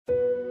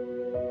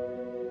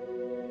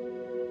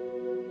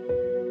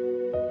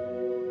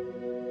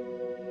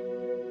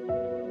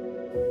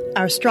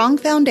Our Strong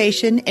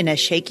Foundation in a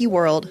Shaky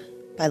World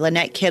by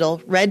Lynette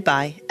Kittle, read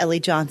by Ellie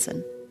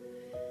Johnson.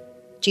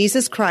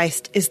 Jesus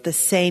Christ is the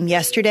same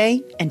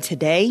yesterday and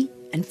today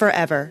and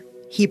forever.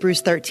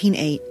 Hebrews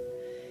 13:8.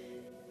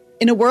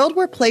 In a world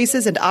where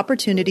places and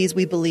opportunities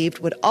we believed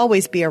would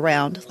always be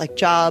around, like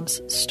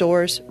jobs,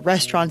 stores,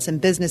 restaurants,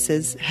 and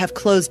businesses, have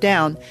closed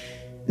down,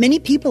 many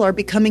people are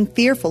becoming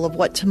fearful of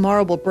what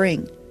tomorrow will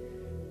bring.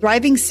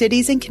 Thriving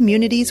cities and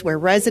communities where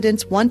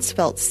residents once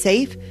felt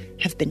safe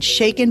have been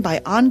shaken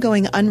by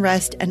ongoing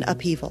unrest and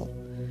upheaval.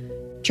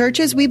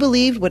 Churches we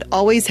believed would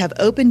always have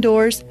open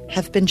doors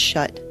have been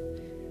shut.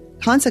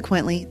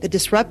 Consequently, the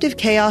disruptive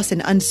chaos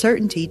and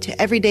uncertainty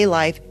to everyday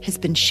life has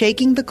been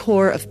shaking the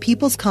core of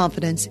people's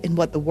confidence in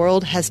what the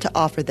world has to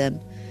offer them.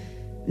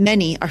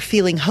 Many are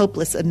feeling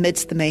hopeless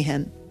amidst the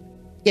mayhem.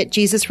 Yet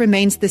Jesus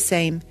remains the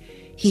same.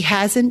 He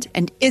hasn't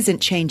and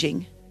isn't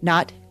changing,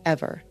 not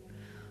ever.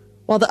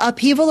 While the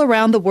upheaval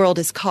around the world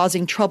is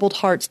causing troubled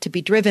hearts to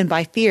be driven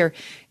by fear,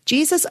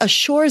 Jesus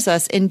assures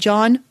us in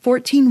John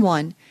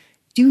 14:1,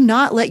 "Do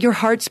not let your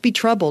hearts be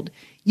troubled.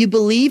 You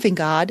believe in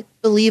God,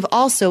 believe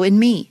also in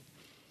me."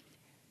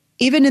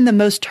 Even in the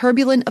most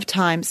turbulent of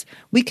times,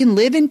 we can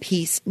live in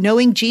peace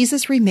knowing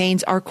Jesus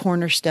remains our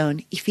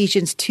cornerstone,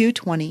 Ephesians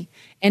 2:20,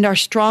 and our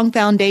strong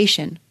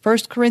foundation,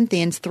 1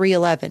 Corinthians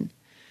 3:11.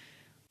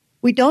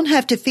 We don't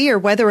have to fear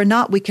whether or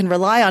not we can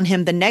rely on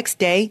him the next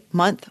day,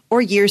 month,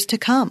 or years to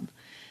come,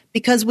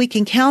 because we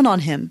can count on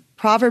him.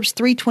 Proverbs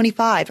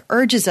 3:25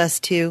 urges us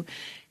to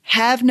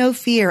have no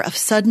fear of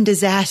sudden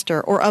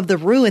disaster or of the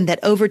ruin that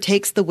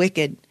overtakes the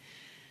wicked.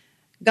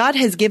 God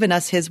has given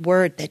us his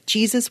word that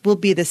Jesus will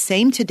be the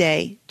same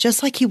today,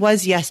 just like he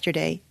was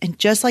yesterday, and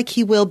just like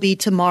he will be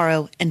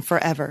tomorrow and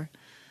forever.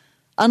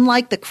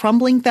 Unlike the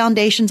crumbling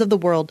foundations of the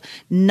world,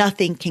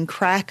 nothing can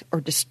crack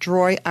or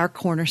destroy our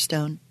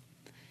cornerstone.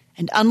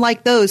 And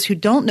unlike those who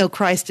don't know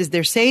Christ as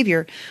their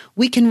Savior,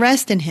 we can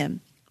rest in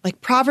him. Like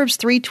Proverbs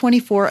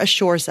 3:24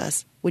 assures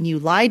us, when you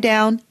lie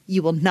down,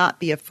 you will not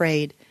be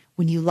afraid.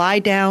 When you lie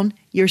down,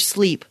 your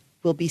sleep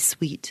will be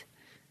sweet.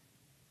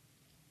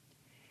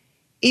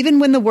 Even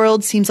when the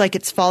world seems like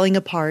it's falling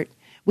apart,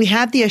 we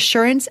have the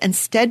assurance and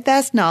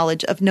steadfast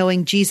knowledge of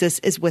knowing Jesus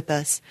is with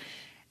us.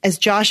 As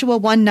Joshua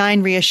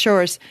 1:9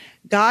 reassures,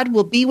 God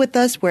will be with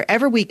us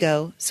wherever we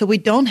go, so we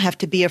don't have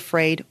to be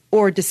afraid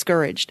or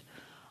discouraged.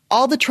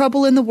 All the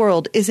trouble in the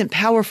world isn't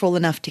powerful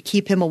enough to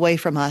keep him away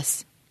from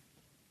us.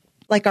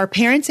 Like our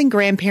parents and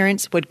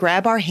grandparents would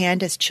grab our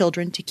hand as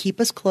children to keep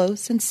us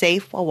close and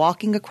safe while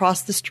walking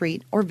across the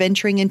street or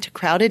venturing into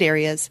crowded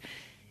areas,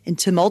 in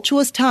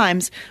tumultuous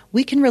times,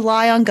 we can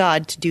rely on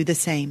God to do the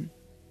same.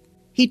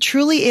 He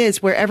truly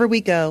is wherever we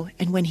go,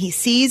 and when he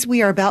sees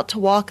we are about to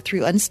walk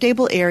through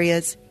unstable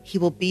areas, he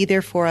will be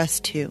there for us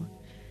too.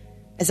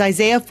 As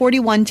Isaiah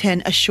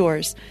 41:10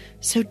 assures,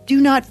 "So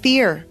do not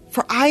fear,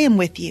 for I am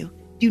with you.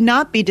 Do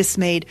not be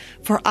dismayed,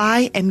 for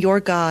I am your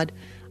God.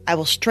 I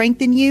will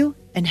strengthen you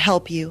and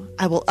help you.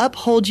 I will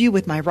uphold you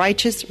with my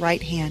righteous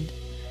right hand."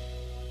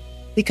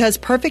 Because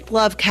perfect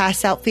love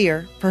casts out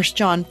fear, 1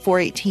 John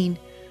 4:18,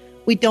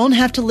 we don't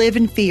have to live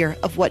in fear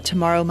of what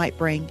tomorrow might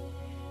bring.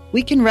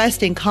 We can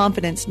rest in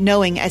confidence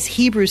knowing, as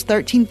Hebrews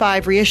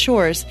 13:5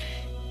 reassures,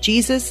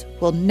 Jesus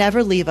will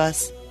never leave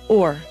us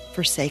or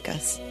forsake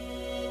us.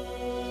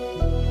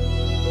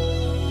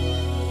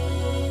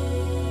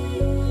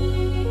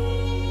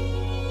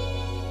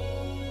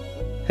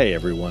 Hey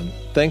everyone,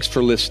 thanks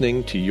for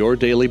listening to Your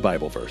Daily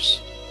Bible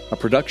Verse, a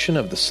production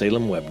of the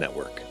Salem Web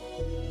Network.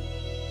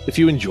 If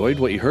you enjoyed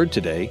what you heard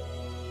today,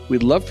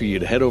 we'd love for you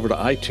to head over to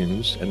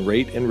iTunes and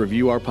rate and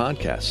review our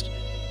podcast.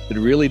 It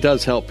really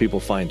does help people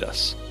find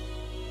us.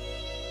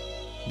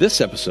 This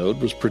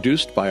episode was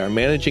produced by our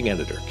managing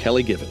editor,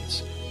 Kelly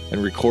Givens,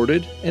 and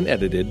recorded and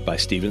edited by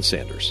Stephen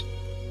Sanders.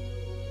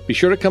 Be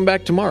sure to come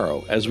back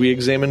tomorrow as we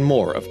examine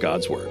more of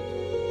God's Word.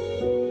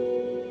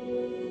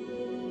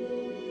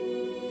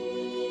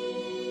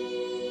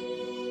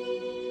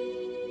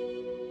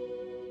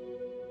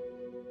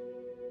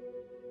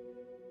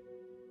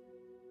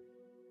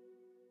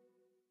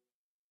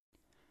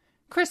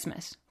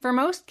 Christmas. For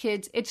most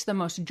kids, it's the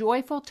most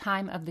joyful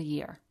time of the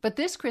year. But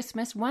this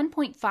Christmas,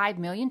 1.5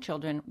 million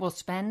children will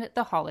spend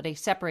the holiday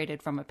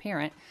separated from a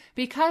parent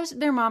because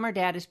their mom or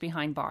dad is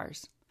behind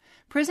bars.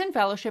 Prison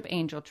Fellowship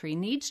Angel Tree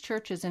needs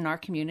churches in our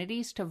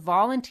communities to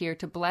volunteer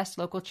to bless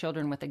local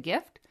children with a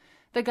gift,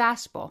 the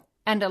gospel,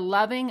 and a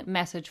loving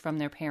message from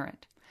their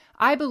parent.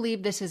 I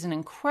believe this is an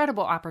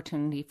incredible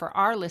opportunity for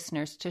our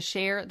listeners to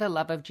share the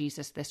love of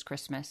Jesus this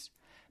Christmas.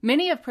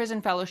 Many of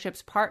Prison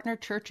Fellowship's partner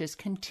churches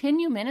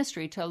continue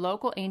ministry to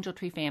local Angel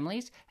Tree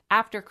families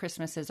after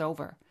Christmas is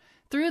over.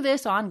 Through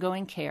this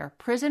ongoing care,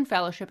 Prison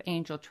Fellowship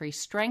Angel Tree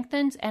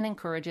strengthens and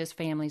encourages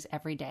families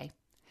every day.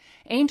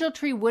 Angel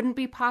Tree wouldn't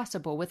be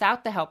possible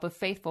without the help of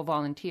faithful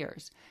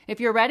volunteers.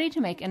 If you're ready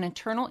to make an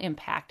eternal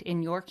impact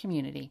in your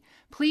community,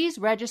 please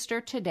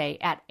register today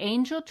at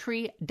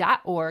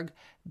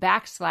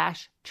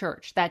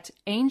angeltree.org/church. That's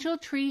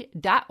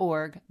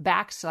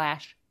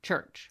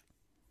angeltree.org/church.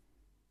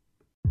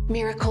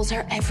 Miracles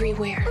are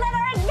everywhere. Let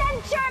our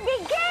adventure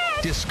begin!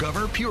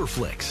 Discover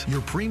PureFlix,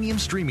 your premium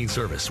streaming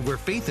service where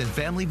faith and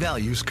family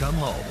values come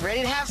home.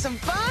 Ready to have some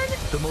fun?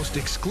 The most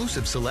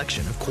exclusive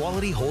selection of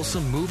quality,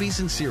 wholesome movies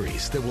and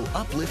series that will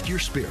uplift your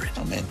spirit.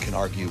 A man can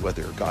argue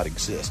whether God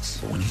exists,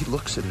 but when he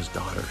looks at his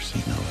daughters,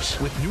 he knows.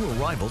 With new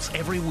arrivals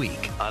every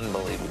week.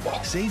 Unbelievable.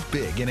 Save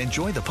big and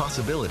enjoy the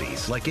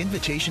possibilities, like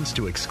invitations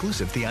to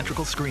exclusive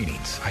theatrical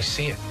screenings. I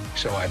see it,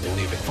 so I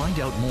believe it. Find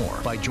out more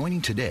by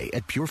joining today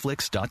at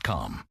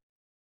pureflix.com.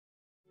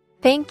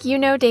 Think you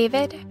know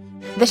David?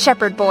 The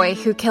shepherd boy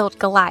who killed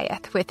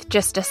Goliath with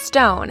just a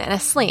stone and a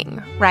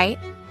sling, right?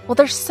 Well,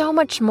 there's so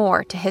much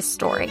more to his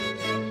story.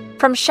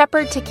 From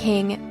shepherd to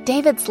king,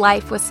 David's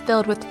life was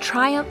filled with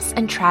triumphs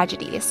and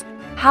tragedies.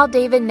 How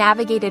David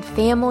navigated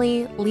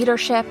family,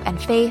 leadership, and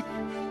faith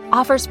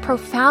offers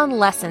profound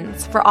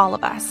lessons for all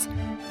of us.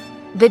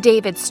 The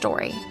David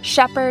Story,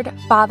 Shepherd,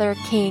 Father,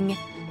 King,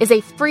 is a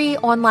free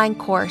online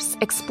course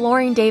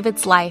exploring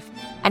David's life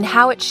and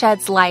how it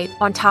sheds light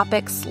on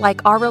topics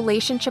like our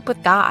relationship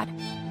with God,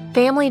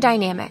 family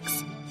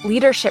dynamics,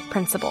 leadership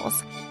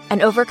principles,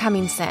 and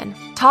overcoming sin.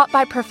 Taught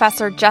by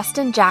Professor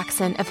Justin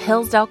Jackson of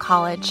Hillsdale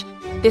College,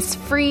 this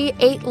free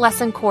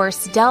 8-lesson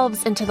course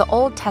delves into the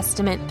Old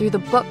Testament through the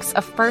books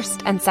of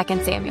 1st and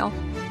 2nd Samuel.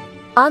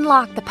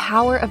 Unlock the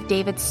power of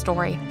David's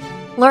story.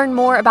 Learn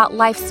more about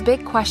life's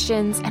big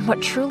questions and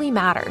what truly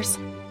matters.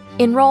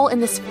 Enroll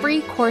in this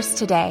free course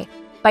today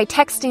by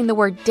texting the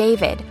word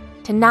David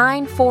to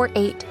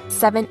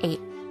 94878.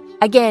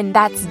 Again,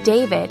 that's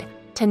David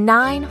to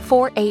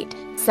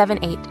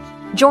 94878.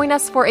 Join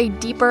us for a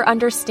deeper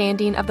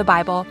understanding of the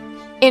Bible.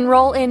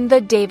 Enroll in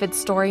the David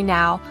Story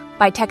now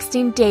by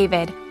texting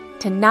David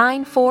to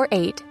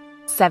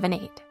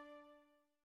 94878.